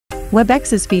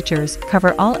Webex's features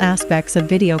cover all aspects of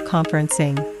video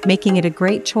conferencing, making it a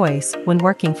great choice when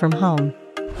working from home.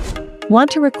 Want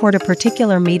to record a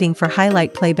particular meeting for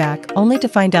highlight playback only to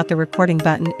find out the recording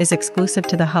button is exclusive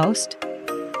to the host?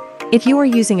 If you are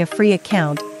using a free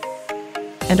account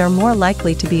and are more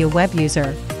likely to be a web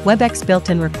user, Webex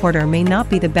built-in recorder may not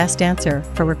be the best answer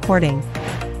for recording.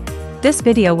 This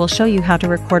video will show you how to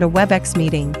record a Webex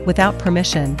meeting without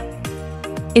permission.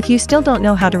 If you still don't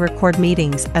know how to record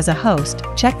meetings as a host,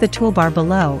 check the toolbar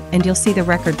below and you'll see the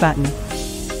record button.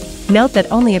 Note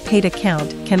that only a paid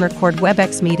account can record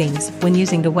Webex meetings when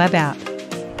using the web app.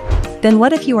 Then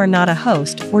what if you are not a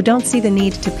host or don't see the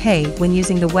need to pay when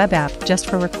using the web app just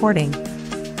for recording?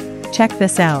 Check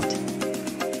this out.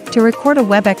 To record a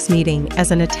Webex meeting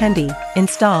as an attendee,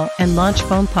 install and launch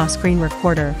FonePaw Screen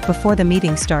Recorder before the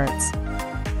meeting starts.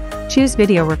 Choose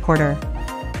Video Recorder.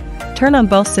 Turn on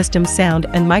both system sound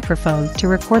and microphone to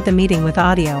record the meeting with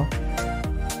audio.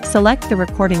 Select the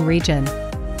recording region.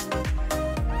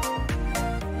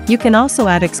 You can also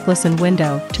add exclusion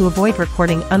window to avoid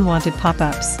recording unwanted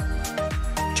pop-ups.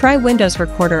 Try Windows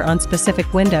Recorder on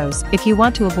specific windows if you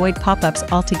want to avoid pop-ups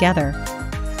altogether.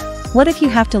 What if you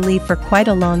have to leave for quite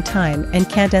a long time and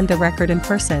can't end the record in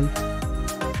person?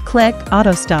 Click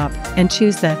Auto Stop and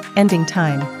choose the ending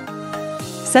time.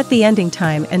 Set the ending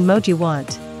time and mode you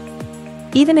want.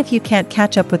 Even if you can't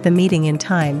catch up with the meeting in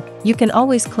time, you can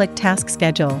always click Task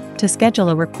Schedule to schedule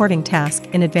a recording task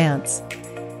in advance.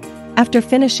 After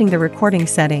finishing the recording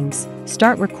settings,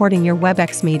 start recording your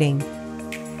Webex meeting.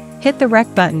 Hit the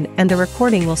Rec button and the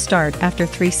recording will start after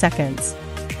 3 seconds.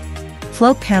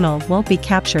 Flow panel won't be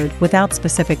captured without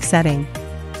specific setting.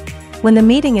 When the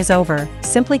meeting is over,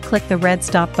 simply click the red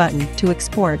Stop button to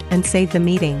export and save the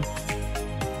meeting.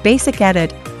 Basic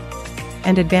Edit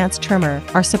and Advanced Trimmer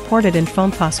are supported in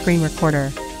FonePaw Screen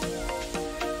Recorder.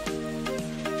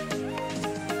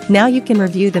 Now you can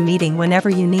review the meeting whenever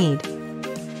you need.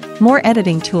 More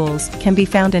editing tools can be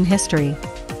found in History.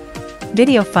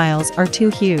 Video files are too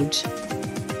huge.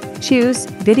 Choose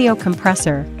Video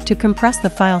Compressor to compress the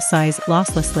file size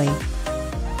losslessly.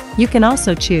 You can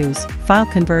also choose File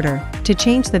Converter to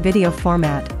change the video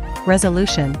format,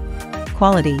 resolution,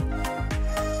 quality.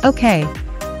 Okay.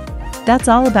 That's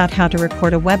all about how to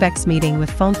record a Webex meeting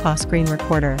with FonePaw Screen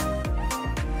Recorder.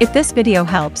 If this video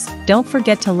helps, don't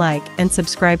forget to like and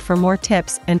subscribe for more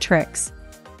tips and tricks.